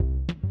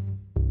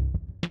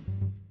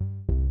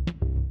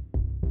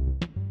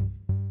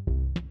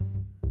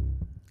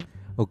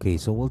Okay,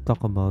 so we'll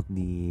talk about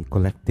the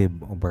collective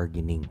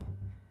bargaining.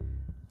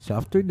 So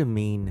after the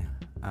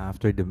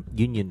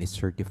union is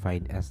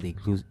certified as the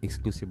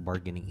exclusive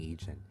bargaining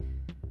agent,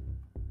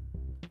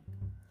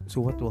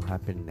 so what will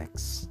happen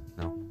next?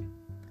 No.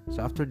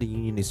 So after the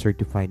union is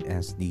certified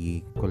as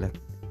the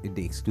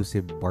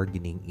exclusive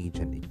bargaining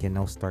agent, it can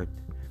now start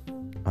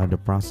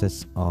the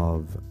process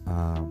of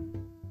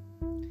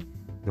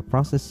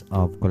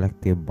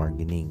collective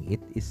bargaining.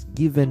 It is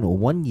given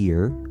 1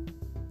 year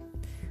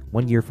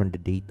from the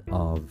date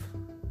of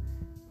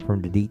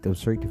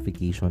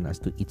certification as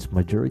to its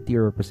majority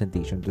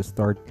representation to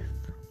start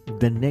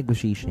the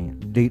negotiation.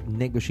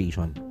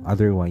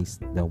 Otherwise,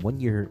 the 1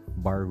 year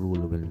bar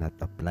rule will not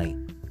apply.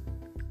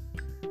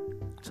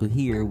 So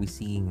here we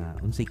see nga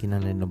unsay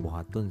kinahanglan na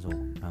buhaton. So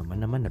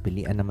naman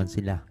napilian naman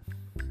sila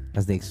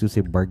as the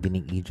exclusive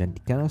bargaining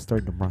agent. It cannot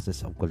start the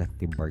process of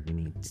collective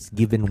bargaining. It's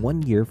given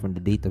 1 year from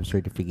the date of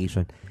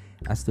certification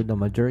as to the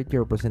majority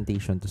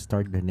representation to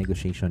start the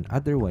negotiation.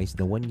 Otherwise,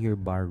 the 1 year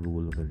bar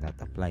rule will not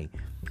apply.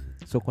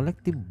 So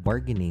collective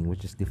bargaining,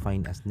 which is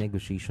defined as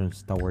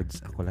negotiations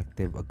towards a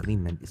collective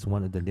agreement, is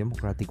one of the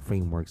democratic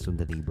frameworks of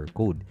the labor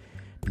code,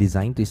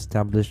 designed to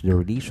establish the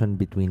relation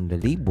between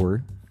the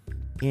labor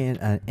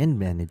and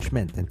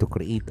management and to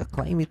create a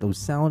climate of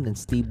sound and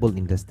stable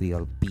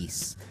industrial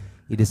peace.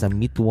 It is a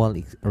mutual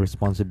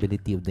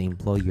responsibility of the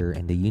employer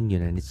and the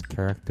union, and is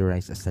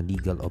characterized as a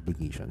legal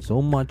obligation. So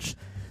much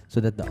so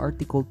that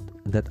Article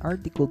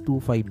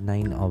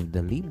 259 of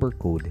the Labor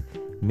Code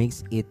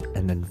makes it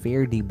an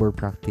unfair labor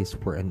practice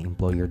for an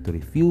employer to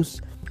refuse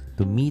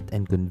to meet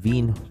and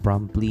convene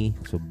promptly.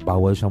 So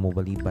bawal siya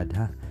mobalibad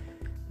ha.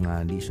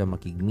 Nga di siya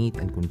makig-meet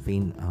and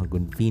convene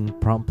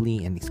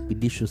promptly and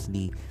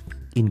expeditiously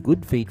in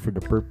good faith for the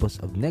purpose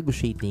of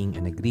negotiating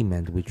an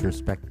agreement with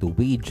respect to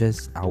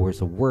wages,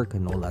 hours of work,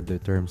 and all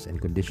other terms and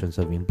conditions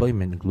of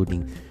employment,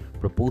 including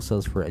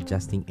proposals for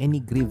adjusting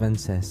any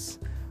grievance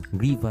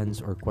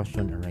or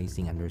question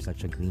arising under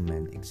such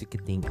agreement,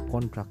 executing a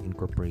contract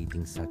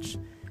incorporating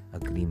such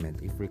agreement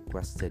if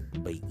requested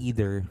by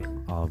either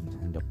of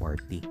the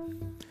party.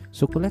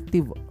 So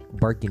collective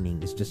bargaining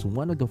is just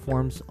one of the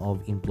forms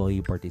of employee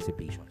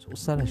participation. So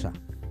usa na siya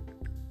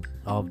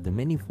of the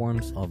many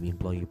forms of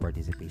employee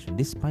participation.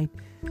 Despite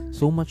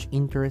so much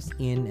interest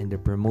in and the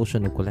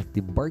promotion of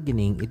collective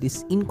bargaining, it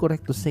is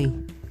incorrect to say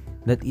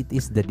that it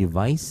is the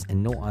device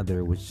and no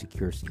other which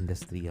secures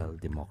industrial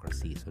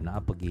democracy. So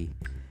naapagi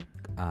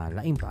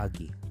laing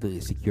paagi to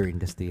secure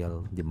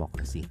industrial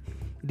democracy.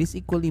 It is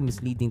equally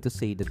misleading to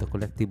say that the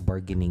collective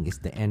bargaining is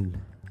the end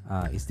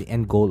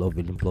goal of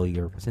an employee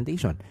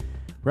representation.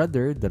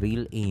 Rather, the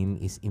real aim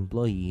is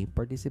employee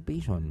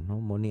participation.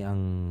 No, mo ni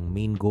ang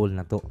main goal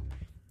na to.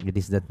 It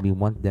is that we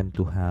want them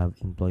to have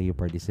employee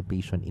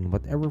participation in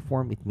whatever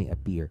form it may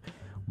appear.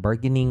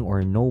 Bargaining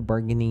or no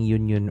bargaining,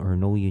 union or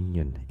no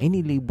union.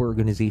 Any labor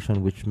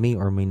organization which may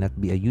or may not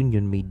be a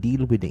union may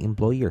deal with the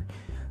employer.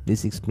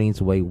 This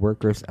explains why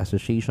workers'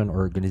 association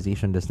or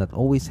organization does not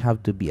always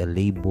have to be a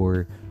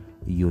labor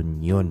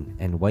union,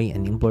 and why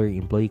an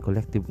employer-employee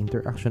collective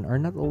interaction are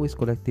not always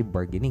collective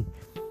bargaining.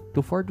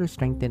 To further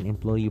strengthen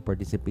employee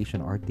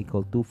participation,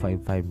 Article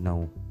 255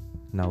 now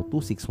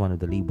 261 of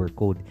the Labor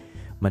Code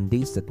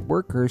mandates that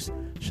workers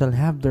shall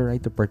have the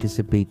right to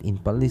participate in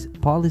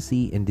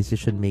policy and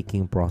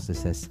decision-making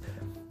processes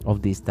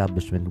of the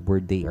establishment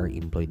where they are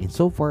employed,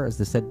 insofar as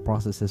the said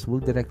processes will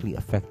directly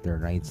affect their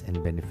rights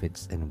and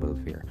benefits and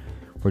welfare.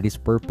 For this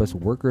purpose,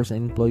 workers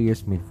and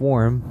employers may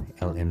form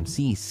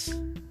LMCs.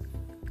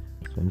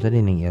 So, ano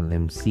din ng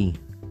LMC?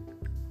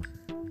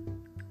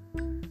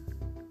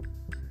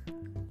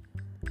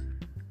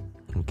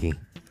 Okay.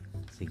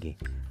 Sige.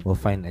 We'll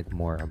find out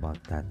more about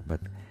that. But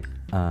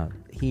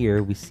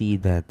here we see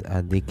that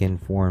they can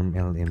form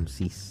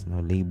LMCs,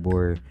 no,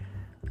 labor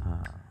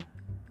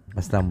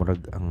basta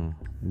murag ang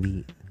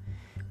the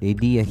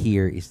idea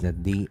here is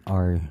that they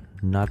are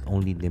not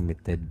only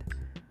limited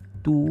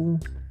to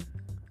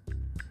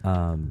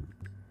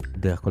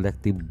the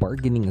collective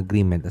bargaining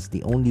agreement as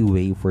the only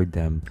way for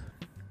them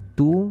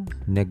to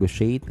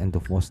negotiate and to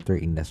foster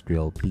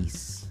industrial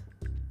peace.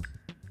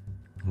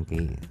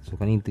 Okay, so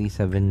kaning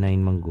 379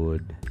 man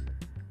good,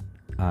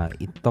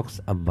 it talks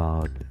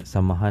about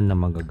samahan na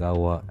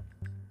magagawa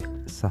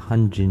sa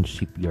Hanjin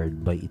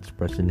Shipyard by its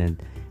president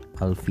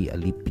Alfie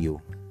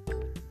Alipio.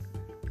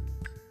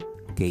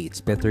 Okay,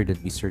 it's better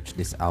that we search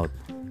this out.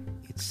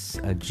 It's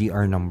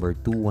GR number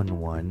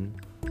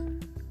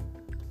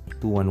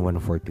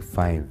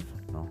 21145,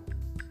 no?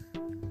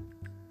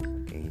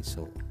 Okay,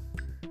 so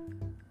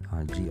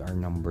GR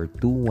number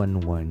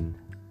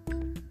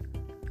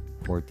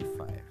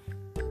 21145.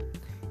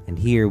 And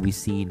here we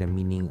see the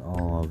meaning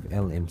of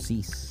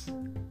LMCs.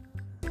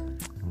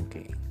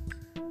 Okay.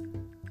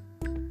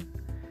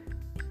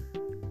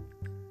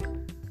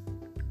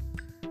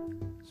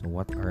 So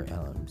what are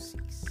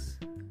LMCs?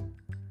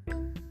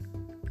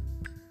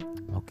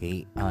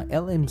 Okay,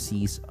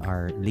 LMCs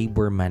are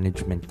labor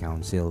management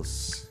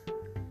councils.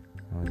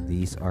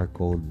 These are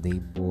called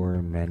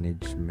labor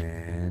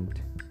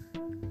management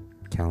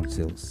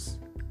councils.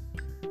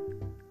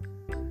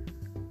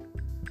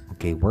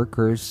 Okay,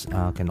 workers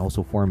can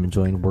also form and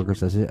join workers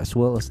as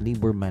well as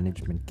labor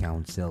management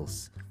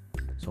councils.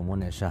 So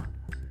muna siya.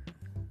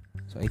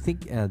 So I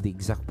think the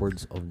exact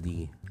words of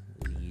the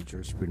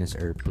jurisprudence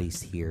are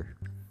placed here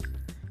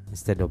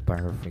instead of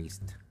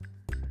paraphrased.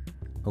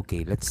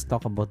 Okay, let's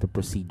talk about the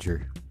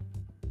procedure.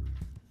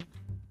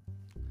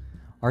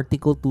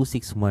 Article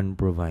 261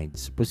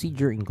 provides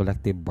procedure in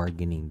collective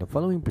bargaining. The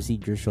following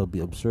procedure shall be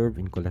observed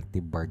in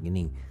collective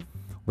bargaining.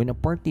 When a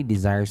party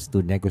desires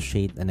to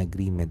negotiate an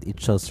agreement,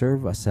 it shall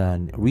serve as a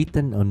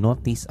written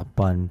notice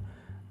upon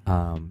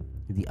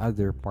the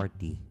other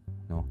party.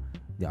 No,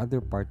 the other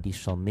party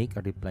shall make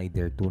a reply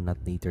thereto not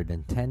later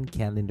than 10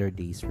 calendar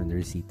days from the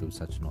receipt of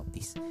such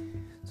notice.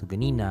 So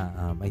ganina,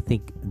 I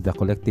think the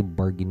collective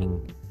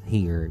bargaining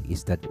here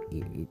is that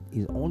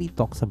it only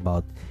talks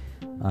about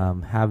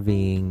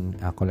having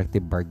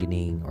collective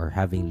bargaining or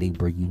having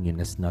labor union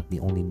as not the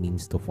only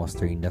means to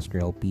foster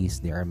industrial peace.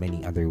 There are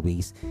many other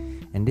ways,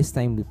 and this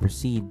time we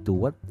proceed to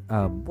what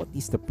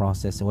is the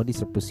process, what is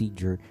the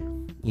procedure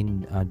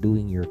in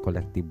doing your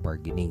collective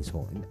bargaining.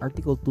 So in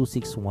Article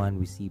 261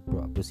 we see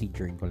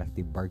procedure in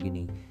collective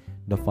bargaining.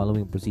 The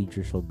following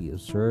procedure shall be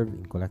observed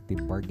in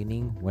collective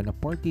bargaining. When a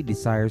party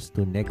desires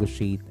to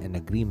negotiate an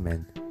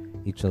agreement,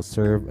 it shall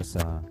serve as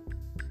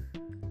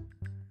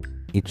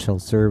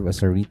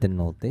a written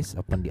notice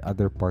upon the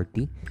other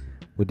party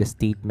with a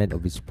statement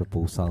of its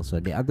proposal. So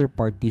the other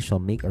party shall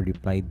make a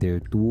reply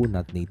thereto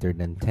not later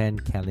than 10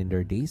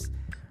 calendar days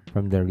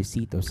from the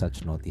receipt of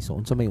such notice. So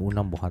unsa may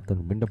unang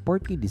buhaton, when the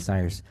party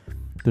desires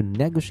to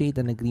negotiate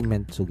an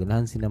agreement, so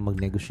ganahan sila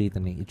mag-negotiate,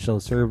 it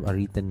shall serve a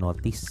written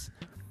notice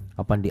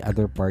upon the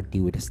other party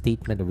with a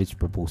statement of its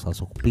proposal.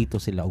 So kumpleto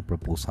sila og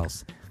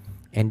proposals.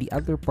 And the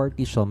other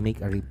party shall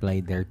make a reply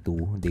thereto.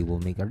 They will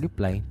make a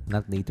reply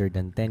not later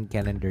than 10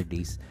 calendar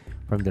days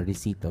from the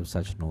receipt of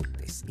such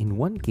notice. In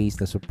one case,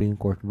 the Supreme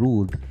Court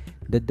ruled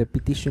that the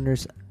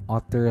petitioner's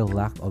utter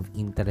lack of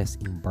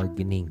interest in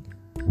bargaining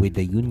with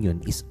the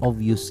union is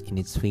obvious in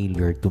its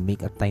failure to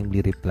make a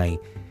timely reply.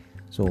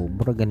 So,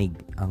 mura ganig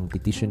ang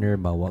petitioner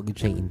ba wag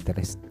siya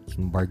interest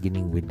in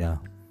bargaining with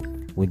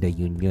the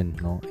union,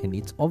 no? And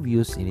it's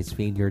obvious in its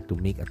failure to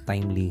make a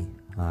timely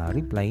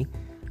reply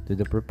to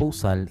the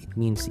proposal. It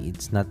means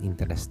it's not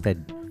interested.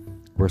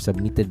 Were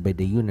submitted by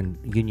the union.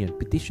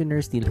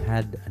 Petitioner still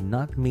had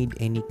not made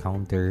any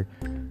counter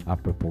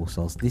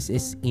proposals. This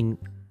is in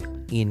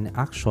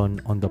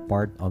action on the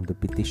part of the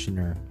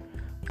petitioner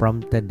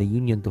prompted the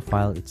union to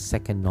file its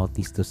second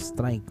notice to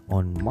strike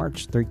on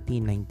March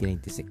 13,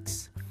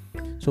 1996.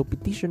 So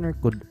petitioner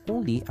could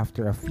only,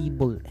 after a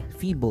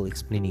feeble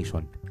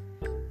explanation,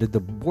 that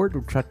the Board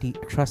of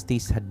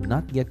Trustees had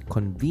not yet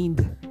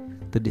convened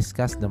to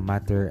discuss the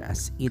matter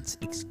as its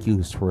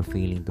excuse for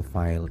failing to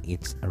file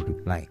its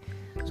reply.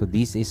 So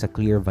this is a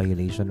clear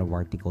violation of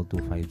Article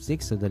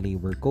 256 of the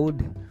Labor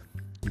Code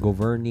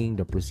governing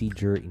the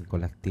procedure in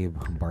collective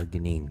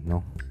bargaining,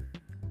 no?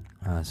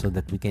 So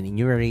that we can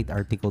enumerate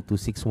Article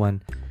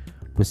 261,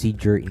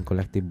 procedure in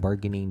collective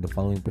bargaining. The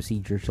following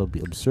procedure shall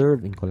be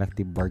observed in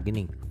collective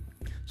bargaining.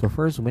 So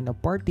first, when a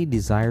party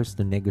desires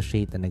to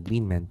negotiate an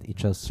agreement, it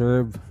shall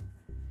serve.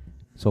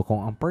 So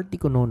kung ang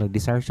party kuno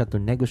nag-desire siya to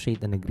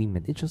negotiate an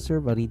agreement, it shall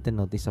serve a written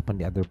notice upon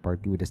the other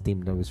party with a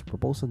statement of its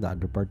proposal. The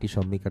other party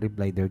shall make a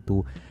reply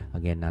thereto,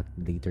 again, not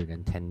later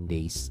than 10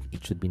 days.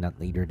 It should be not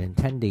later than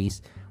 10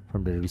 days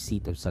from the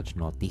receipt of such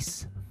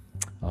notice.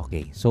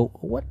 Okay, so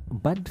what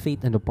bad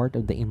faith on the part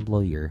of the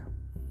employer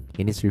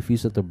in its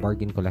refusal to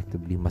bargain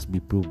collectively must be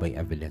proved by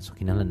evidence. So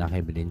kinahanglan na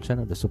ebidensya.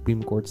 No? The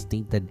Supreme Court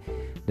stated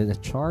that the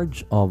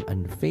charge of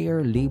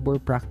unfair labor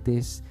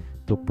practice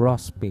to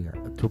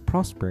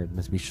prosper it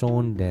must be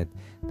shown that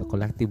the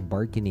collective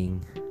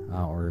bargaining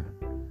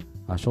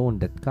shown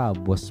that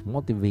CAB was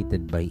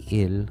motivated by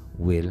ill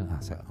will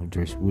sa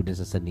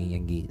jurisprudence sa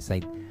niyang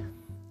site,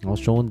 no,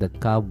 shown that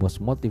CAB was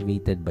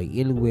motivated by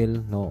ill will,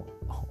 no,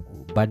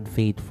 bad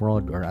faith,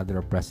 fraud, or other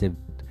oppressive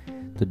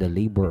to the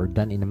labor, or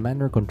done in a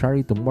manner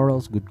contrary to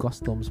morals, good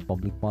customs,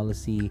 public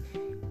policy,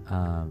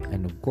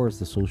 and of course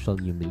the social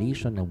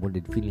humiliation and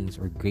wounded feelings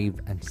or grave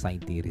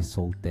anxiety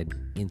resulted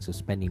in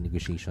suspending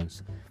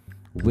negotiations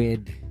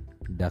with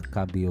the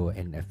Cabio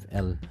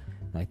NFL.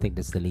 I think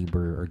that's the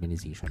labor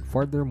organization.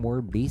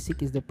 Furthermore,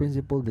 basic is the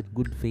principle that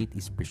good faith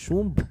is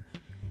presumed.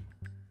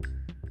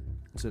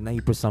 So na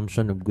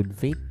presumption of good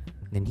faith,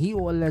 and he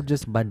who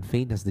alleges bad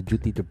faith has the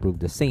duty to prove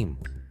the same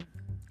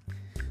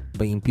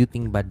by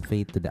imputing bad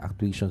faith to the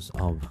actuations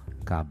of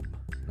CAB.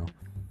 No?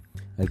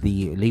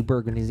 The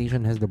labor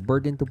organization has the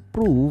burden to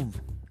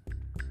prove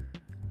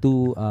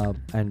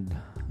and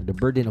the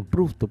burden of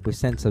proof to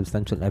present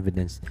substantial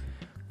evidence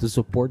to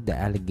support the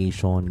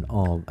allegation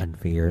of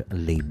unfair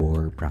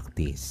labor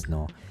practice.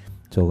 No,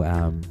 so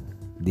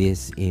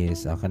this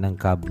is kanang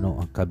CAB, no,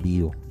 ang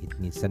Cabio. It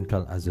means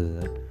Central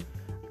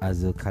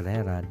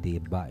Carrera de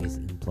Baez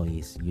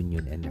Employees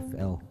Union,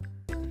 NFL.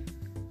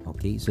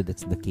 Okay, so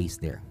that's the case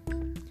there.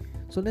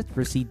 So let's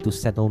proceed to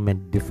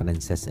settlement,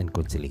 differences, and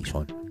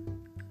conciliation.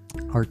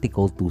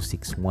 Article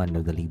 261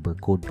 of the Labor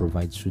Code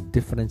provides should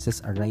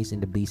differences arise in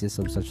the basis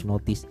of such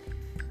notice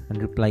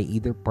and reply,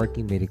 either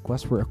party may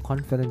request for a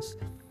conference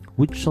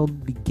which shall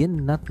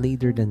begin not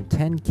later than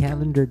 10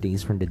 calendar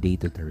days from the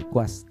date of the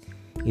request.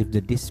 If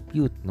the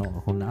dispute,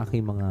 kung naa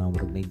kay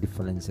mga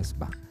differences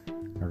ba,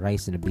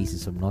 arise in the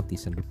basis of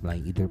notice and reply,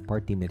 either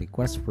party may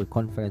request for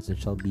conference and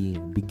shall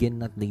begin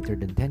not later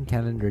than 10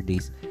 calendar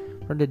days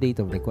from the date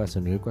of request.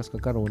 So, request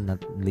kakaroon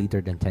not later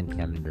than 10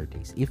 calendar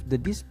days. If the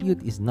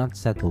dispute is not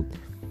settled,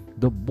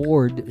 the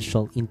board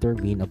shall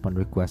intervene upon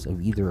request of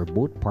either or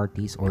both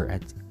parties or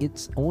at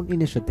its own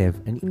initiative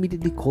and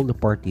immediately call the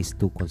parties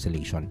to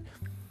conciliation.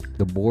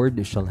 The board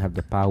shall have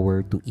the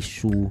power to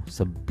issue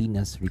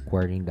subpoenas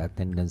requiring the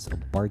attendance of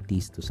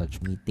parties to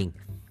such meeting.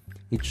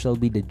 It shall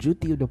be the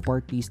duty of the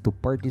parties to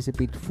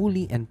participate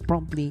fully and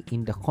promptly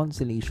in the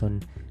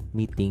conciliation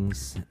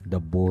meetings the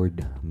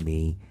board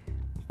may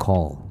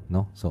call.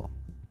 So,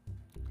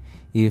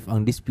 if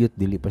ang dispute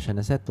dili pa siya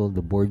na-settle,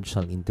 the board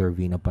shall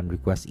intervene upon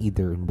request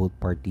either in both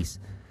parties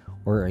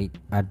or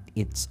at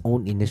its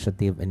own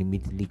initiative and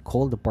immediately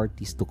call the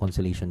parties to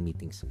conciliation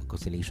meetings.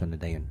 Conciliation na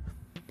dayon.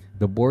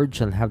 The board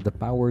shall have the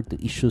power to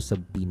issue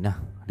subpoena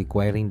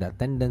requiring the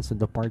attendance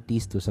of the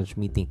parties to such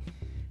meeting.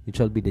 It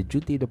shall be the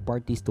duty of the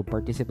parties to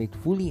participate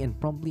fully and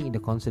promptly in the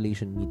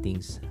conciliation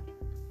meetings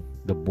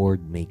the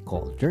board may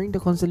call. During the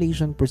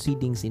conciliation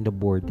proceedings in the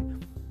board,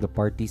 the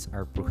parties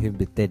are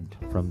prohibited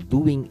from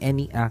doing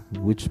any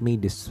act which may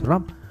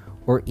disrupt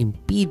or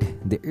impede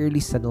the early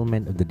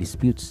settlement of the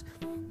disputes.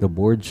 The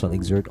board shall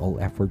exert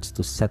all efforts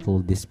to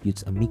settle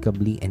disputes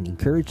amicably and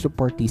encourage the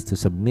parties to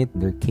submit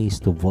their case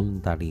to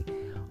voluntary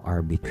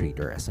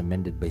arbitrator, as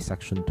amended by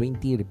Section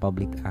 20,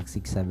 Republic Act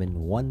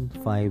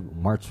 6715,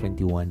 March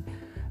 21,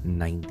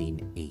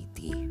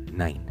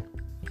 1989.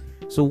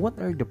 So what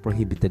are the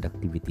prohibited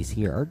activities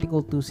here?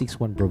 Article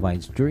 261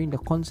 provides, during the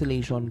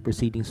conciliation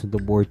proceedings of the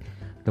board,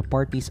 the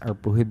parties are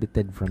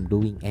prohibited from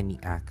doing any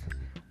act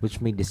which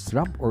may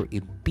disrupt or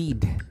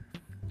impede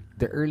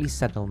the early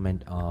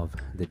settlement of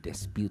the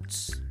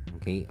disputes.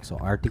 Okay, so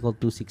Article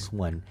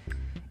 261,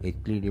 it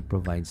clearly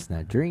provides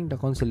that during the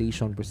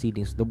conciliation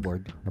proceedings of the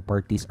board, the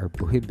parties are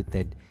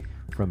prohibited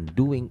from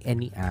doing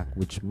any act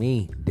which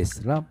may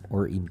disrupt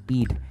or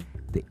impede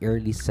the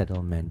early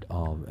settlement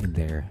of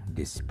their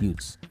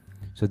disputes.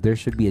 So there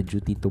should be a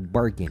duty to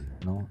bargain,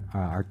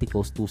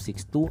 Articles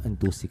 262 and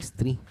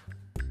 263.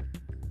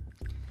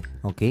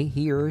 Okay,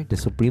 here the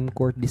Supreme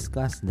Court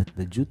discussed that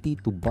the duty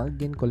to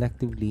bargain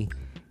collectively.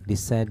 They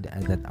said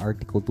that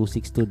Article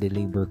 262 of the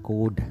Labor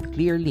Code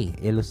clearly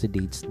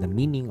elucidates the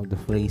meaning of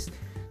the phrase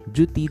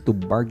duty to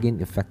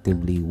bargain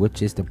effectively,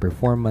 which is the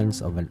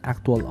performance of an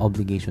actual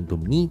obligation to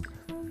meet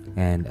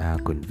and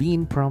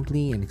convene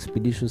promptly and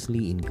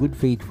expeditiously in good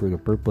faith for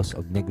the purpose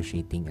of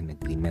negotiating an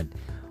agreement.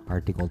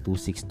 Article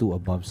 262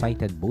 above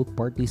cited, both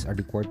parties are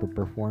required to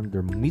perform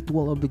their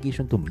mutual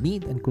obligation to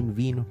meet and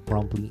convene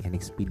promptly and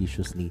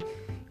expeditiously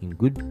in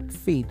good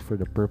faith for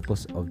the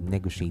purpose of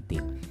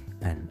negotiating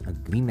an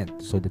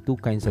agreement. So the two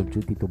kinds of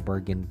duty to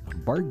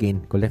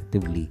bargain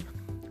collectively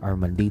are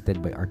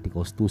mandated by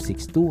Articles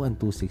 262 and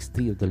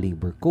 263 of the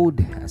Labor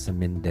Code as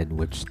amended,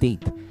 which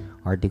state,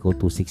 Article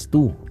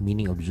 262,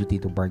 meaning of duty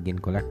to bargain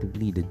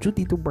collectively. The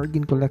duty to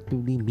bargain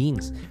collectively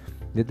means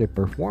that the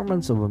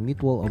performance of a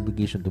mutual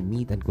obligation to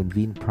meet and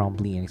convene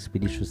promptly and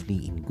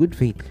expeditiously in good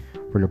faith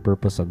for the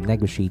purpose of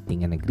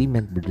negotiating an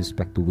agreement with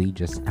respect to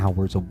wages,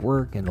 hours of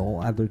work, and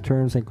all other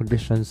terms and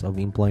conditions of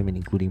employment,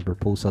 including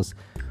proposals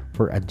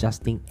for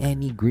adjusting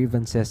any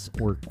grievances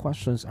or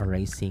questions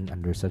arising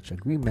under such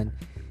agreement,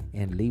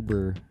 and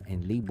labor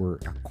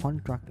a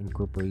contract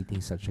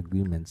incorporating such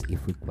agreements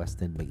if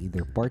requested by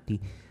either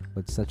party,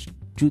 but such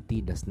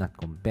duty does not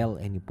compel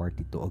any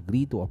party to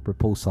agree to a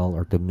proposal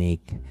or to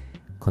make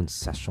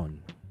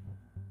concession.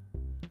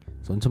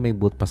 So unsa may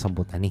but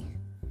pasabot ani?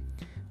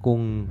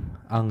 Kung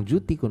ang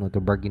duty kuno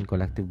to bargain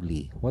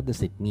collectively, what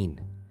does it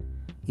mean?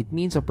 It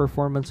means a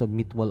performance of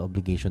mutual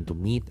obligation to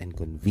meet and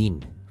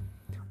convene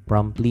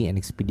promptly and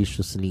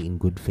expeditiously in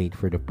good faith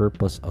for the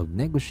purpose of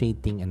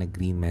negotiating an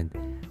agreement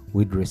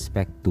with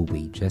respect to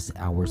wages,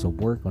 hours of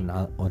work, on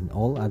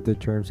all other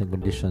terms and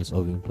conditions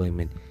of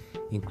employment,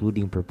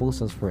 including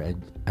proposals for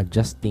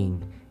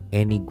adjusting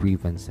any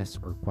grievances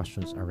or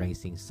questions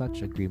arising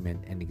such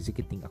agreement, and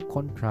executing a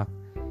contract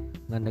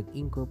na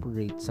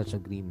nag-incorporate such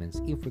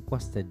agreements if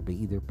requested by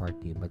either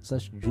party, but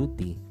such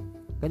duty,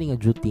 kaning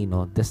duty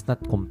does not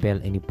compel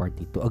any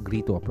party to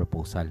agree to a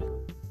proposal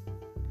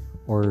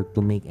or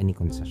to make any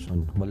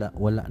concession.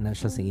 Wala na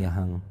siya sa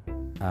iyahang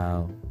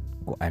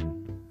kuan,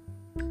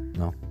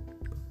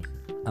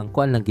 ang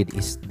kuan lang gid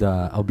is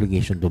the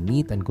obligation to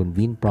meet and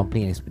convene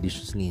promptly and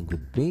expeditiously in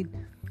good faith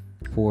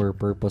for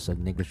purpose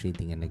of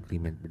negotiating an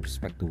agreement with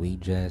respect to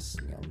wages,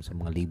 sa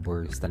mga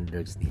labor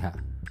standards diha.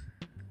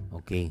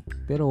 Okay,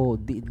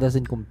 pero it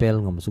doesn't compel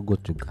nga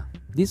masugot jud ka.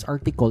 This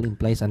article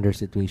implies under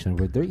situation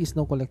where there is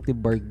no collective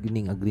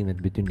bargaining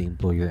agreement between the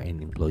employer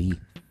and employee.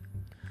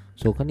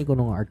 So kani ko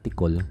nung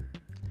article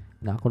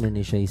na ako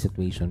na siya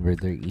situation where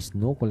there is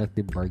no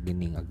collective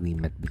bargaining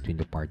agreement between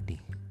the party.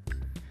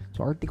 So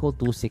So Article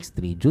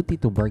 263, duty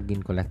to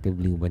bargain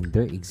collectively when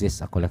there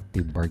exists a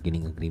collective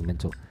bargaining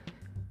agreement. So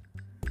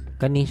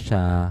kani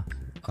siya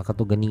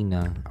kato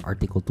ganina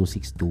Article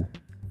 262,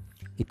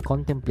 it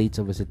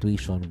contemplates of a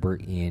situation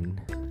wherein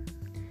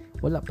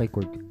wala pa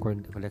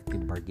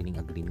collective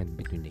bargaining agreement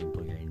between the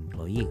employer and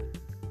employee.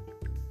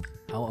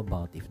 How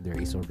about if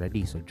there is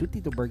already? So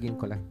duty to bargain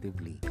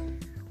collectively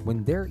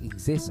when there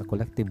exists a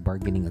collective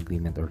bargaining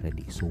agreement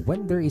already. So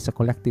when there is a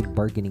collective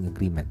bargaining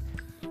agreement,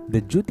 the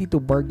duty to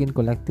bargain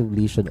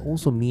collectively should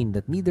also mean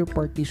that neither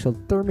party shall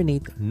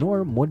terminate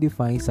nor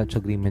modify such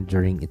agreement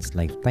during its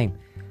lifetime.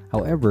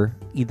 However,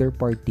 either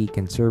party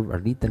can serve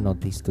a written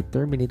notice to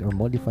terminate or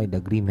modify the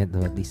agreement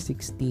at least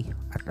 60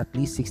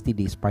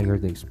 days prior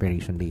to the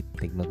expiration date.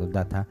 Take note of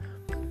that, ha.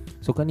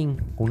 So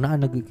kaning kung naa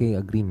nagkay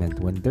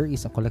agreement, when there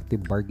is a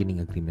collective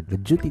bargaining agreement,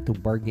 the duty to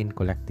bargain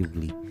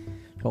collectively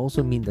shall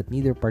also mean that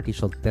neither party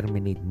shall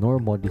terminate nor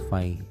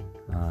modify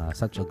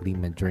such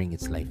agreement during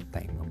its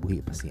lifetime.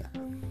 Mabuhi pa siya.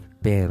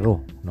 Pero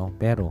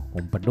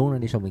kung padung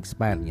na siya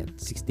mag-expire niya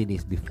 60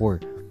 days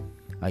before,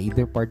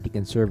 either party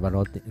can serve a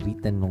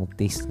written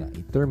notice nga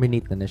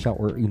i-terminate na siya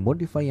or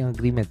i-modify ang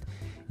agreement.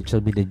 It shall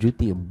be the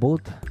duty of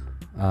both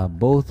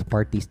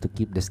parties to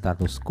keep the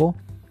status quo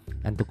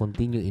and to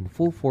continue in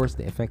full force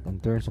the effect on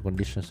terms and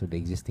conditions of the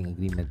existing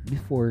agreement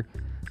before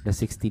the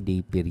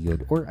 60-day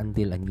period or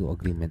until a new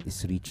agreement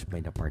is reached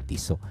by the parties.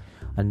 So,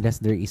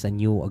 unless there is a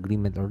new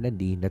agreement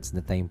already, that's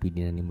the time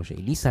pwede na nimo siya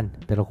ilisan.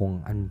 Pero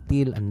kung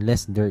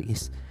unless there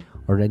is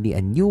already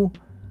a new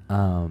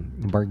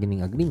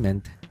bargaining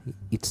agreement,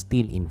 it's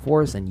still in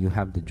force and you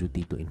have the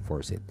duty to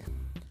enforce it.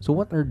 So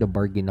what are the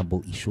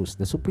bargainable issues?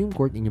 The Supreme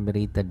Court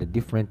enumerated the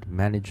different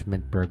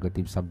management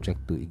prerogatives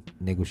subject to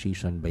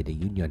negotiation by the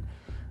union.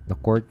 The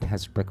court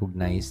has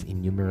recognized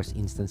in numerous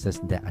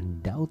instances the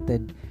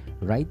undoubted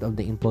right of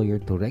the employer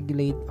to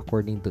regulate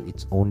according to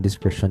its own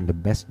discretion the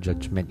best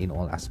judgment in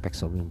all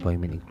aspects of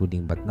employment,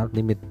 including but not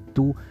limited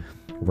to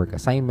work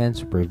assignments,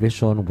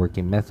 supervision,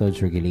 working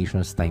methods,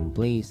 regulations, time,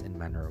 place, and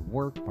manner of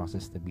work,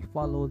 process to be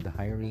followed, the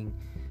hiring,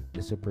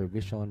 the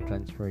supervision,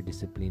 transfer,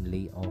 discipline,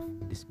 layoff,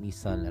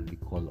 dismissal, and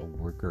recall of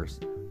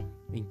workers.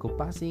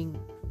 Encompassing,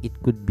 it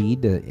could be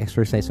the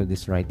exercise of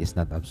this right is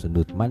not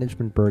absolute.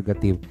 Management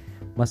prerogative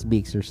must be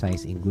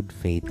exercised in good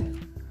faith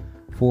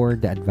for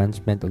the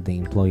advancement of the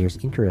employer's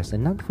interest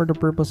and not for the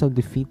purpose of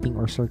defeating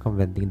or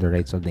circumventing the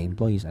rights of the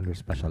employees under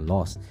special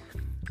laws.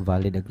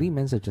 Valid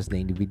agreements such as the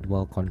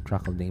individual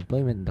contract of the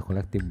employment, the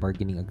collective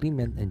bargaining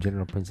agreement, and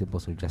general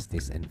principles of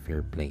justice and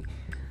fair play.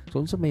 So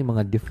also may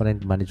mga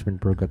different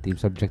management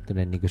prerogatives subject to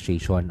the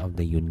negotiation of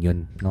the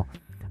union, no?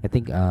 I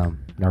think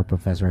our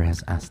professor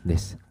has asked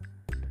this.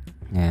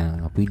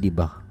 Pwede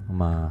ba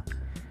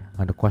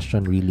the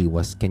question really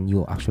was, can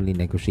you actually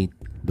negotiate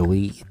the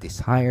way it is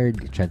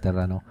hired,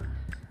 etc. No?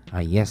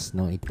 Yes,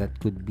 no, that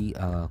could be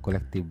a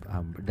collective.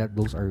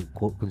 Those are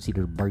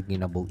considered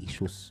bargainable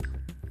issues.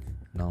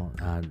 No,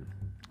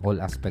 all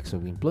aspects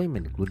of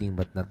employment, including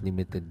but not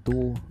limited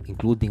to.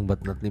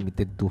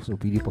 So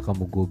pwede pa ka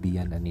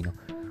mugobiyan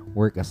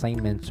work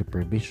assignment,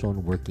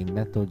 supervision, working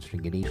methods,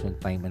 regulation,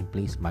 time and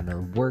place, manner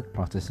of work,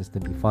 processes to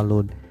be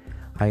followed,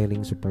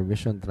 hiring,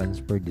 supervision,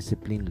 transfer,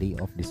 discipline,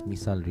 layoff,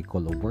 dismissal,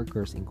 recall of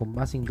workers.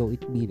 Encompassing though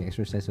it be, the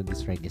exercise of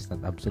this right is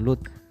not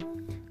absolute.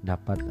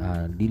 Dapat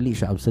dili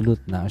siya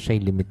absolute, na siya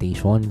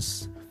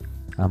limitations.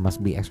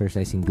 Must be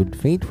exercised in good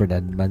faith for the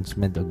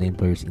advancement of the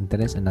employer's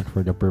interest and not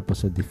for the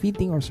purpose of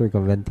defeating or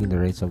circumventing the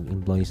rights of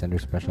employees under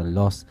special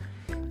laws.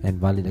 And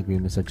valid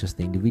agreements such as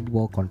the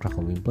individual contract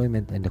of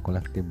employment and the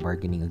collective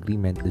bargaining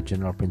agreement, the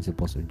general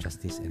principles of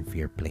justice and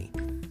fair play.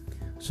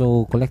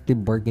 So,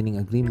 collective bargaining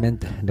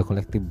agreement, the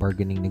collective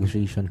bargaining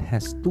negotiation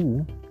has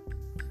two.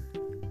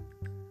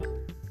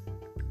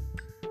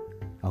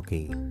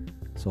 Okay,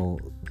 so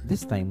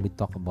this time we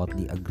talk about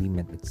the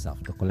agreement itself,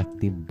 the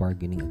collective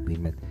bargaining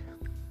agreement.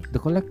 The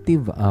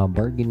collective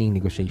bargaining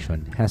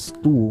negotiation has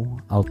two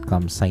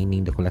outcomes: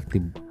 signing the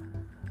collective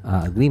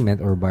agreement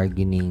or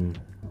bargaining.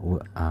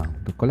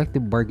 The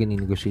collective bargaining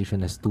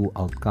negotiation has two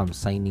outcomes: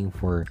 signing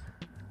for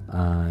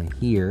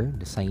here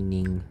the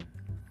signing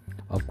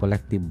of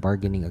collective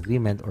bargaining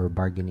agreement or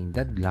bargaining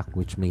deadlock,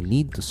 which may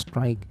lead to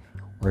strike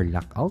or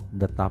lockout.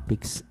 The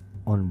topics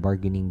on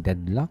bargaining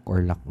deadlock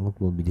or lockout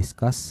will be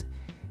discussed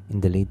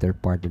in the later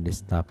part of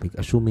this topic.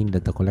 Assuming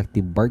that the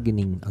collective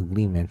bargaining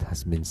agreement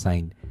has been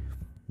signed,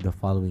 the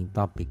following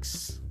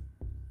topics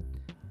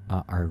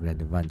are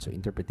relevant. So,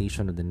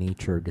 interpretation of the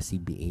nature of the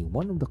CBA.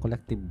 One of the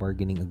collective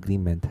bargaining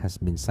agreement has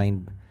been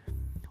signed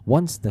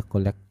once the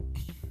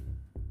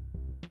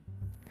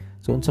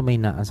So, unsa may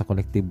naa sa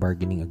collective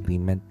bargaining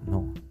agreement,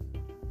 no?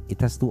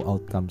 It has two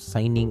outcomes: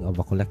 signing of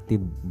a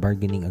collective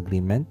bargaining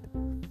agreement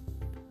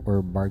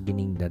or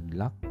bargaining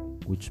deadlock,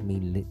 which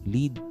may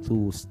lead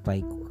to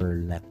strike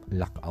or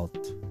lockout.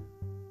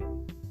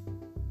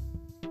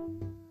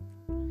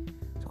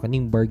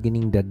 Kaning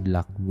bargaining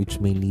deadlock, which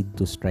may lead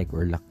to strike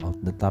or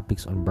lockout. The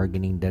topics on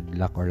bargaining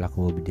deadlock or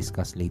lockout will be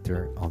discussed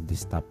later on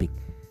this topic.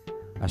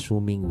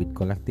 Assuming with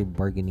collective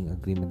bargaining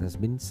agreement has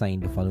been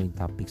signed, the following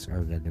topics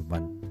are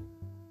relevant.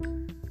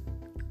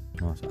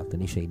 No, so ato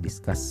ni siya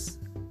i-discuss.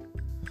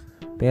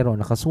 Pero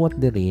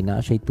nakasuwat diri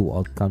na siya two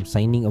outcomes: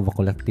 signing of a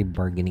collective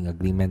bargaining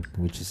agreement,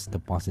 which is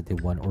the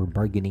positive one, or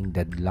bargaining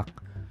deadlock,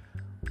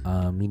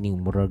 meaning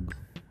murag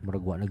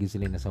wa na gyud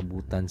sila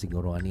nasabutan,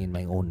 siguro ani in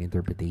my own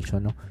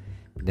interpretation, no.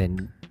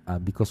 Then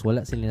because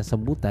wala sila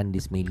nasabutan,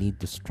 this may lead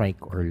to strike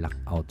or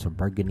lockout. So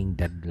bargaining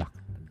deadlock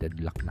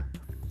na.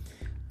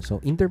 So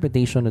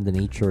interpretation of the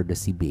nature of the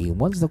CBA: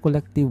 once the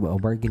collective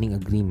bargaining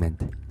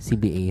agreement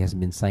CBA has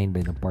been signed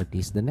by the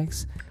parties, the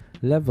next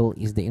level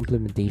is the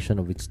implementation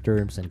of its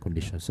terms and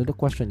conditions. So the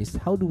question is,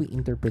 how do we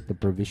interpret the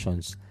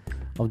provisions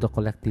of the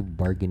collective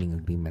bargaining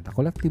agreement? A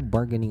collective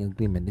bargaining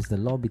agreement is the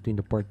law between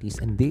the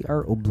parties, and they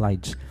are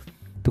obliged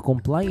to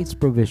comply its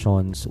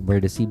provisions.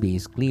 Where the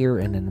CBA is clear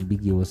and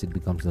unambiguous, it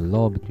becomes the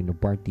law between the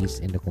parties,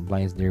 and the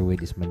compliance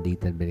therewith is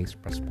mandated by the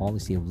express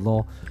policy of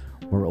law.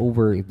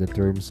 Moreover, if the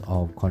terms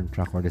of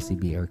contract or the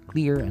CBA are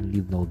clear and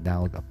leave no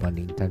doubt upon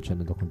the intention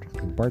of the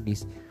contracting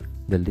parties,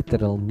 the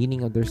literal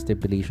meaning of their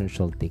stipulation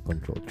shall take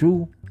control.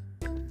 True,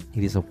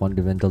 it is a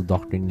fundamental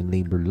doctrine in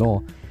labor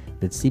law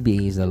that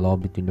CBA is a law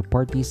between the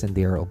parties, and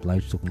they are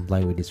obliged to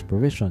comply with its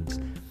provisions.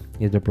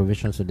 If the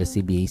provisions of the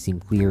CBA seem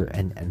clear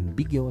and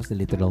ambiguous, the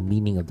literal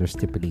meaning of their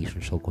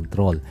stipulation shall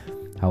control.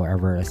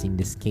 However, as in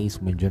this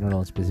case, when general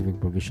and specific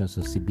provisions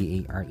of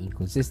CBA are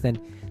inconsistent,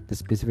 the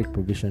specific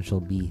provision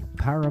shall be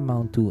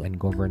paramount to and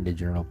govern the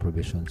general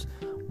provisions.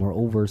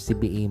 Moreover,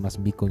 CBA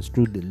must be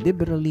construed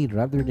liberally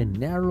rather than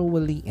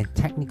narrowly and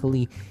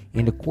technically,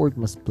 and the court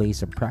must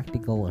place a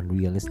practical and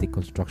realistic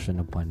construction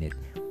upon it.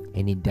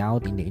 Any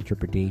doubt in the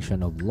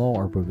interpretation of law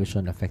or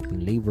provision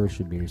affecting labor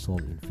should be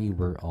resolved in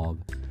favor of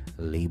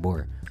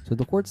labor. So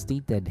the court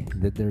stated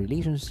that the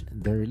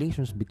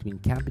relations between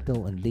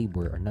capital and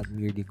labor are not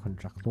merely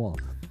contractual.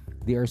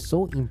 They are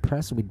so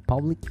impressed with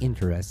public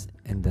interest,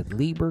 and that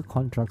labor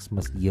contracts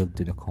must yield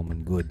to the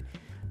common good.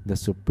 The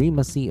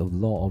supremacy of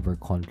law over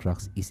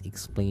contracts is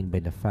explained by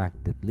the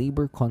fact that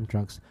labor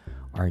contracts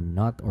are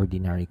not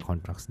ordinary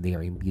contracts. They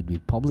are imbued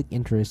with public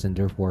interest and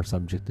therefore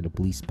subject to the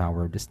police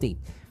power of the state.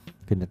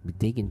 Could not be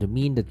taken to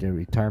mean that the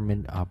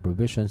retirement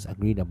provisions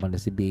agreed upon the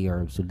CBA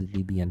are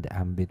absolutely beyond the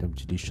ambit of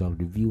judicial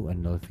review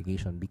and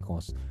nullification,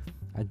 because,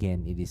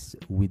 again, it is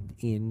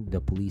within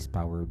the police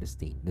power of the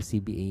state. The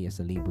CBA as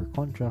a labor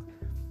contract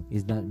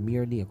is not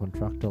merely a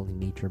contractual in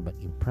nature but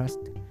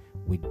impressed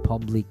with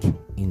public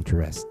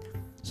interest.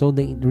 So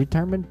the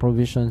retirement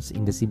provisions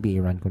in the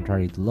CBA run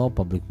contrary to law,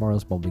 public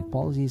morals, public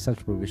policy.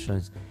 Such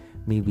provisions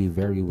may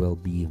very well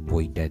be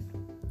voided.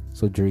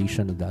 So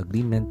duration of the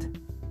agreement.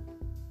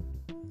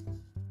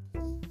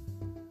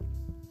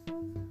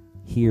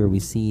 Here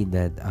we see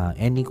that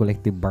any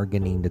collective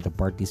bargaining that the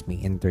parties may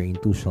enter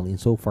into shall,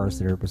 insofar as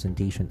the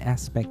representation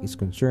aspect is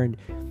concerned,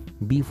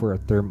 be for a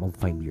term of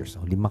 5 years. So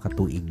 5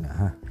 katuig na,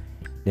 ha.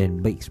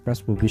 Then, by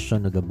express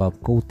provision of the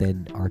above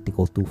quoted,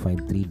 Article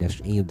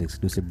 253-A of the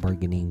exclusive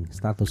bargaining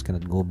status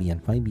cannot go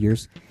beyond 5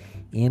 years,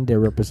 and the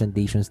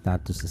representation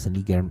status is a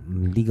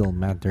legal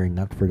matter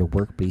not for the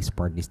workplace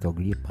parties to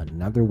agree upon.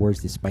 In other words,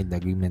 despite the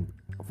agreement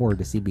for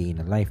the CBA in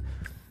a life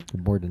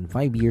of more than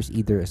 5 years,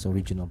 either as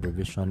original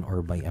provision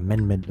or by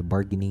amendment, the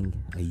bargaining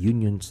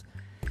union's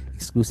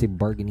exclusive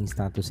bargaining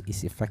status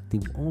is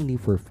effective only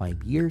for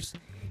 5 years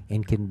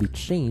and can be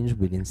changed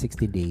within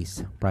 60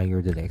 days prior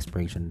to the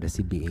expiration of the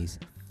CBA's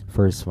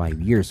first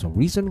 5 years. So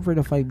reason for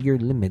the 5-year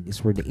limit is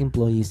for the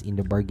employees in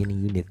the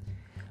bargaining unit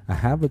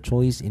have a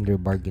choice in their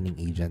bargaining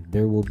agent.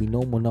 There will be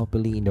no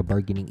monopoly in the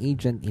bargaining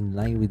agent, in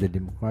line with the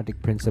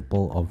democratic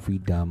principle of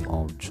freedom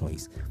of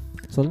choice.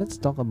 So let's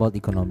talk about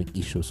economic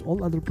issues.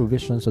 All other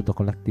provisions of the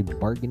collective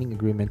bargaining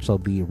agreement shall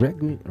be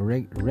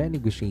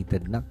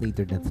renegotiated not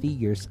later than 3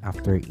 years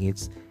after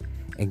its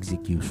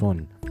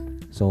execution.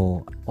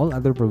 So, all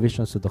other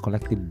provisions of the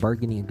collective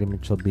bargaining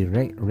agreement shall be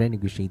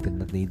renegotiated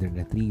not later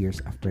than 3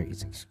 years after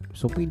its execution.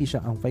 So, pwede siya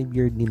ang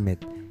 5-year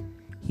limit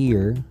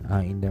here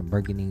in the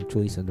bargaining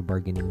choice of the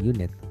bargaining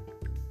unit.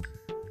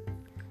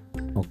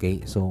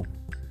 Okay, so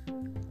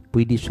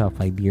pwede siya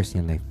 5 years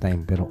in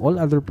lifetime. Pero all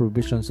other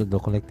provisions of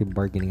the collective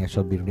bargaining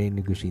shall be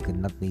renegotiated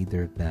not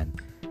later than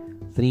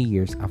 3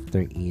 years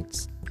after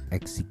its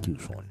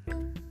execution.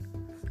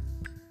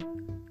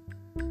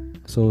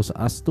 So,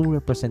 as to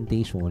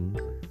representation,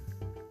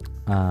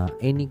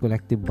 any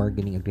collective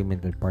bargaining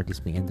agreement that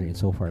parties may enter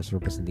insofar as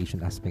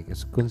representation aspect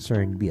is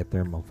concerned be a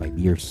term of 5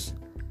 years.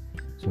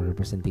 So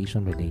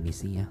representation by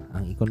siya.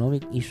 Ang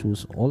economic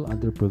issues, all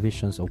other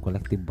provisions of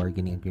collective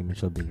bargaining agreement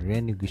shall be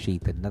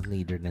renegotiated not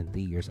later than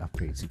 3 years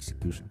after its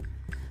execution.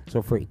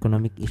 So for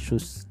economic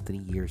issues,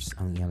 3 years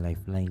ang iyang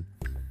lifeline.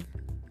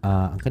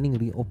 Ang kaning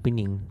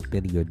reopening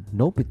period,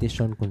 no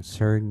petition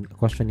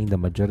questioning the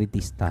majority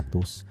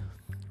status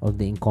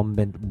of the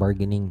incumbent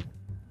bargaining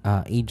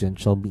agent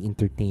shall be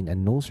entertained,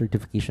 and no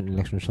certification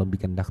election shall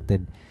be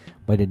conducted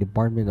by the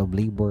Department of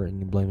Labor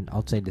and Employment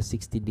outside the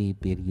 60-day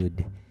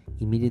period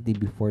immediately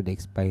before the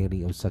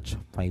expiry of such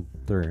 5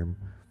 term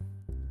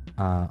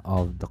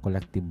of the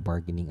collective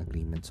bargaining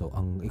agreement. So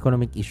ang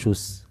economic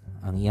issues,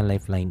 ang iyang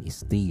lifeline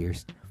is 3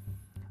 years.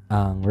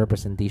 Ang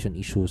representation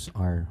issues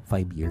are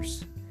 5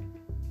 years.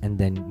 and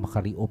then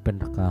maka-reopen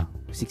na ka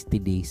 60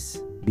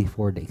 days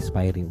before the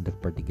expiry of that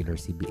particular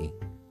CBA.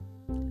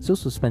 So,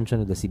 suspension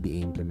of the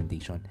CBA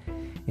implementation.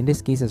 In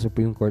this case, the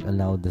Supreme Court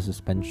allowed the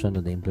suspension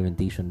of the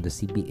implementation of the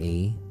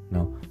CBA,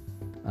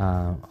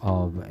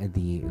 of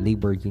the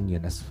labor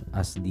union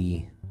as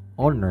the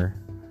owner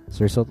as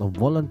a result of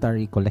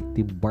voluntary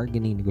collective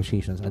bargaining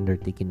negotiations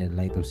undertaken in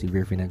light of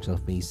severe financial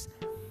phase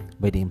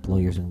by the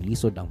employers ng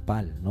lisod ang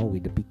PAL,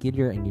 with the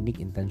peculiar and unique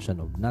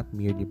intention of not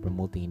merely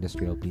promoting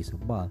industrial peace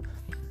of PAL,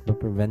 but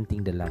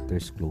preventing the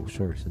latter's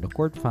closure. So the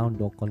court found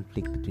no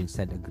conflict between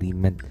said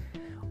agreement.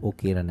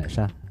 Okay ra na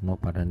siya,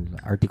 parang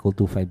Article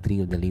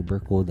 253 of the Labor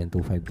Code and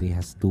 253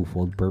 has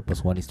twofold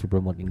purpose. One is to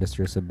promote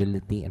industrial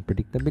stability and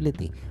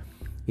predictability.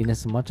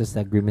 Inasmuch as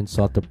the agreement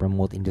sought to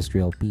promote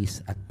industrial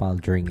peace at PAL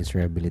during its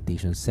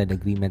rehabilitation, said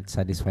agreement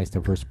satisfies the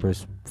first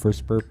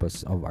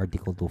purpose of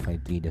Article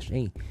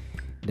 253-A.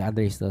 The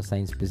other is to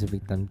assign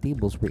specific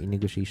timetables where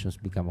negotiations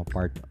become a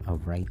part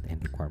of right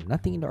and requirement.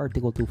 Nothing in the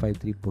Article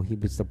 253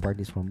 prohibits the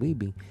parties from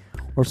waiving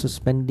or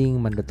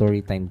suspending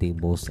mandatory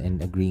timetables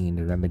and agreeing in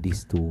the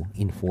remedies to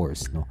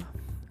enforce.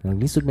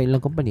 Naglisod may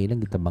ilang company,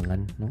 ilang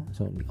gitabangan,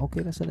 so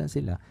okay na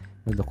sila.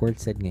 The court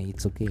said nga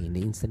it's okay. In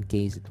the instant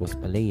case, it was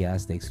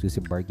Paleas, the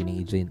exclusive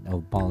bargaining agent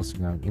of PAL's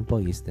ground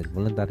employees, that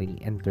voluntarily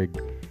entered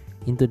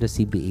into the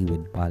CBA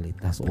with PAL. It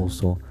has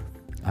also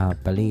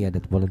Palea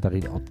that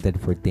voluntarily opted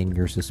for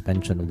 10-year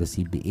suspension of the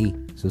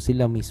CBA. So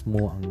sila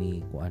mismo ang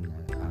ni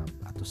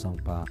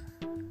atosang pa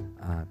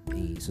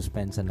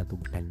i-suspensa na to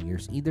 10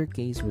 years. Either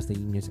case was the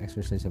union's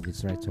exercise of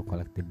its rights of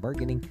collective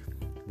bargaining.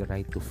 The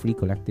right to free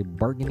collective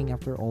bargaining,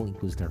 after all,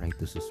 includes the right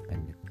to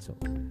suspend it. So,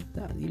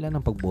 ilan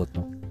ang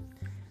pagboto.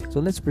 So,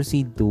 let's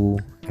proceed to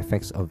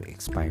effects of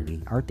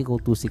expiry. Article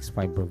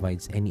 265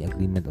 provides any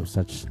agreement of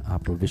such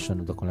provision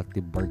of the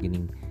collective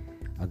bargaining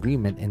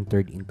agreement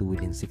entered into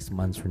within 6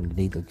 months from the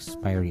date of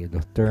expiry of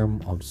the term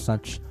of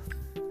such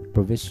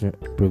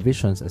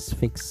provisions as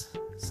fixed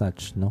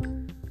such,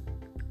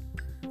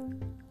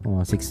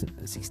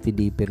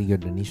 60-day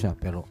period na siya.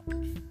 Pero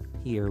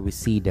here we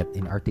see that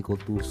in Article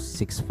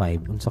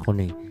 265 unsa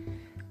kuno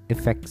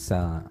effects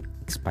sa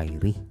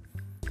expiry.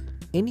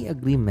 Any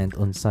agreement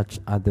on such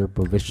other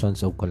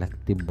provisions of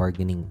collective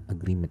bargaining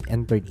agreement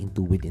entered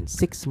into within 6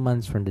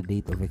 months from the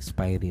date of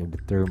expiry of the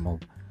term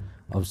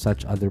of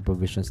such other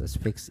provisions as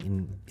fixed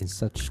in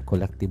such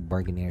collective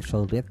bargaining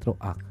shall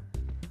retroact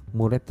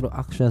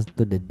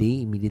to the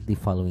day immediately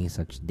following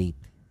such date.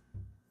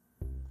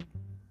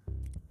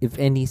 If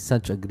any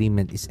such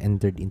agreement is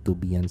entered into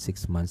beyond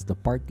 6 months, the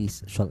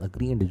parties shall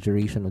agree on the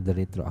duration of the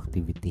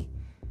retroactivity.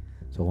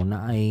 So, kung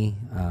naay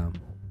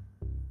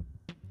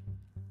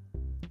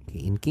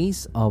in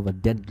case of a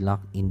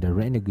deadlock in the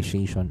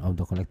renegotiation of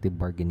the collective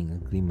bargaining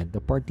agreement,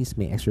 the parties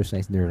may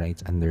exercise their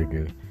rights under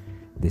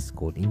this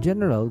code. In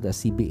general, the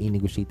CBA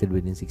negotiated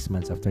within 6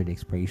 months after the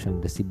expiration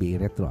of the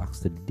CBA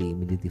retroacts to the day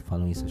immediately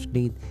following such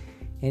date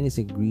and is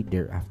agreed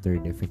thereafter.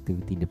 The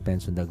effectivity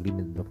depends on the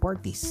agreement of the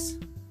parties.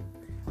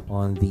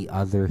 On the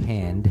other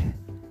hand,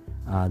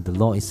 the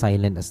law is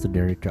silent as to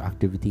the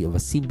retroactivity of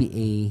a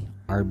CBA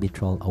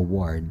arbitral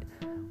award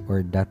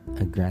or that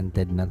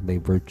granted not by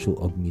virtue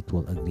of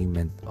mutual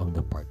agreement of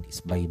the parties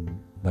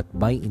but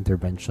by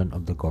intervention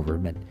of the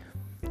government.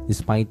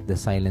 Despite the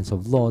silence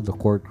of law, the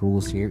court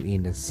rules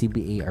herein that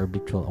CBA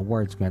arbitral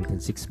awards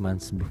granted 6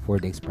 months before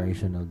the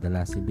expiration of the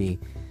last CBA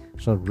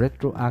shall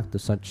retroact to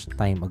such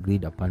time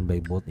agreed upon by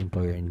both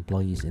employer and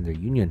employees in their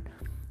union.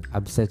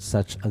 Absent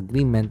such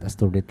agreement as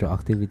to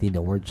retroactivity, the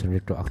award shall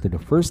retroact to the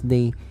first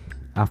day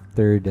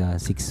after the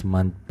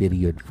 6-month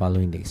period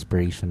following the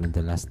expiration of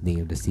the last day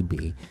of the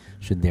CBA,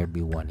 should there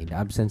be one. In the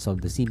absence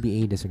of the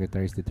CBA, the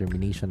Secretary's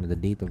determination of the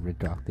date of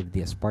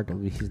retroactivity as part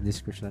of his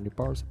discretionary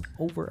powers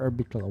over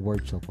arbitral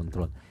award shall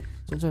control.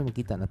 So,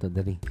 makita na to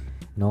dari,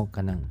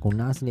 kanang kung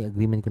naa sila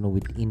agreement kuno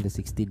within the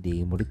 60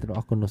 day, mo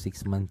retroact kuno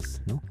 6 months,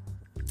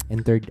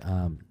 And third,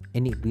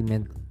 any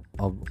agreement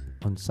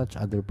on such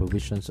other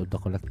provisions of the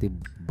collective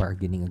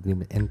bargaining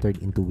agreement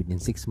entered into within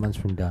 6 months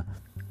from the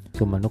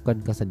so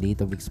manukad ka sa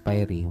date of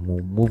expiry,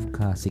 move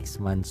ka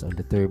 6 months of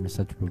the term of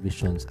such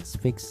provisions as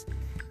fixed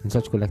in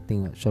such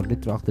collecting shall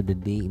retroact to the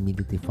day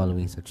immediately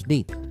following such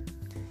date.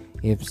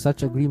 If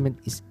such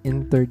agreement is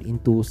entered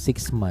into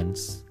 6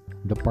 months,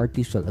 the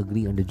parties shall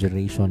agree on the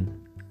duration.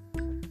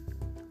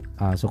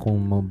 So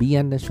kung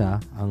mabiyan na siya,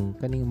 ang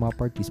kaning mga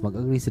parties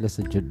mag-agree sila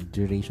sa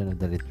duration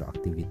of the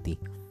retroactivity.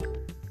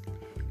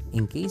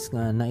 In case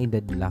nga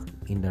na-deadlock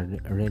in the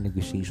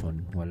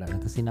renegotiation, wala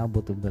na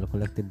sinabot of the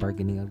collective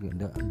bargaining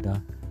agreement,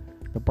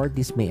 the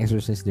parties may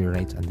exercise their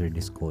rights under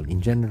this code.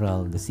 In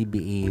general, the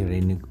CBA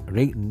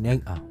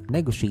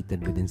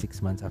negotiated within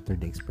 6 months after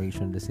the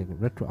expiration of the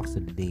retroacts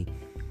to the day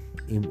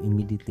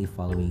immediately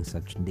following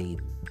such date,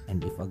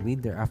 and if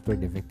agreed thereafter,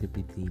 the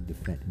effectivity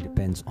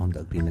depends on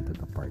the agreement of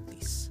the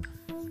parties.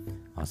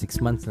 6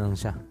 months lang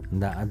siya.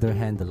 On the other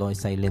hand, the law is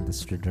silent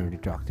as to the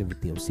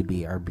retroactivity of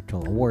CBA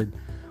arbitral award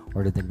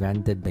or that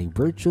granted by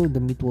virtue of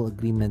the mutual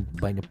agreement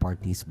by the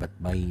parties but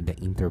by the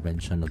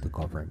intervention of the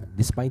government.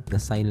 Despite the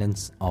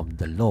silence of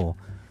the law,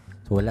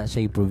 so So wala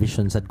siya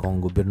provision sad kung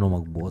ang gobyerno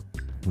magbuot.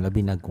 Labi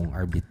na kung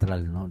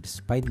arbitral, no?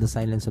 Despite the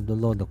silence of the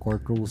law, the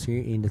court rules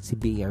here in the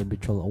CBA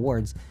Arbitral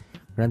Awards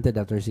granted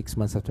after 6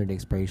 months after the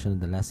expiration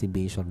of the last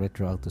CBA shall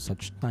retroact to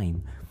such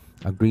time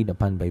agreed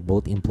upon by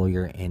both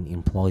employer and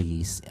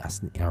employees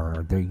as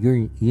or their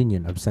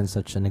union absent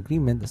such an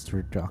agreement as to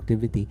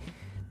retroactivity.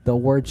 The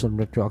award shall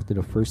retroact to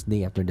the first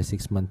day after the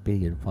 6-month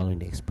period following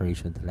the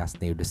expiration of the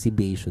last day of the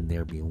CBA should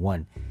there be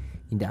one.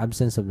 In the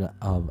absence of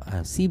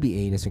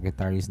CBA, the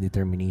Secretary's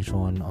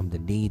determination of the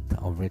date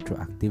of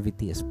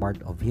retroactivity as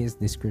part of his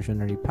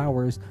discretionary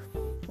powers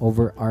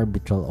over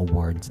arbitral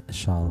awards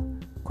shall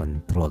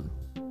control.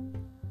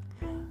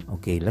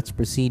 Okay, let's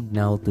proceed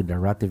now to the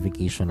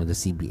ratification of the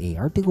CBA.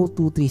 Article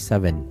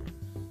 237.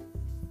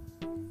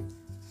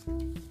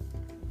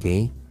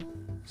 Okay,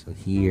 so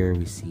here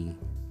we see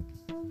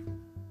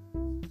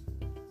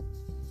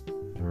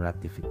the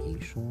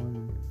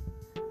ratification,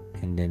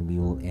 and then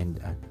we will end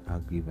at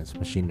grievance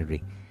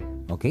machinery.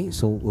 Okay,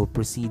 so we'll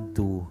proceed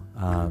to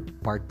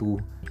part 2,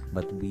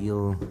 but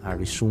we'll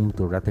resume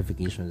to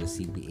ratification of the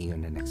CBA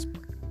on the next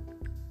part.